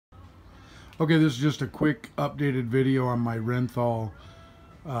Okay, this is just a quick updated video on my Renthal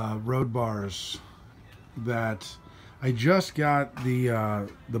road bars that I just got the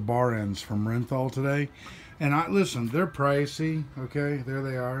bar ends from Renthal today. And listen, they're pricey, okay? There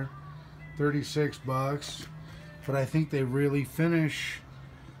they are, 36 bucks. But I think they really finish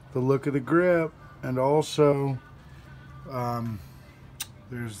the look of the grip. And also,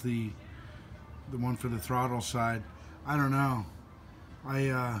 there's the one for the throttle side. I don't know.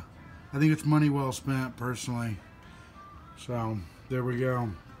 I think it's money well spent, personally. So, there we go.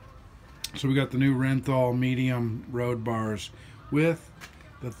 So we got the new Renthal medium road bars with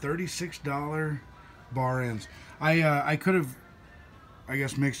the $36 bar ends. I could have, I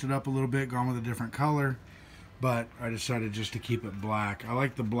guess, mixed it up a little bit, gone with a different color, but I decided just to keep it black. I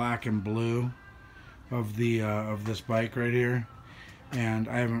like the black and blue of the of this bike right here, and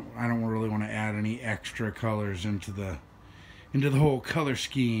I don't really want to add any extra colors into the whole color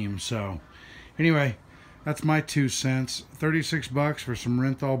scheme. So anyway, that's my 2 cents. 36 bucks for some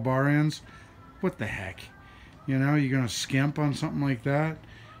Renthal bar ends. What the heck? You know, you're gonna skimp on something like that?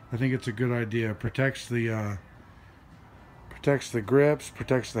 I think it's a good idea. Protects the grips,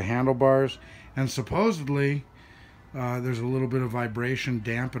 protects the handlebars, and supposedly there's a little bit of vibration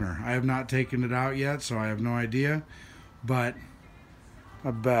dampener. I have not taken it out yet, so I have no idea, but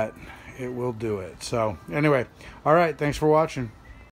I bet it will do it. So anyway, all right, thanks for watching.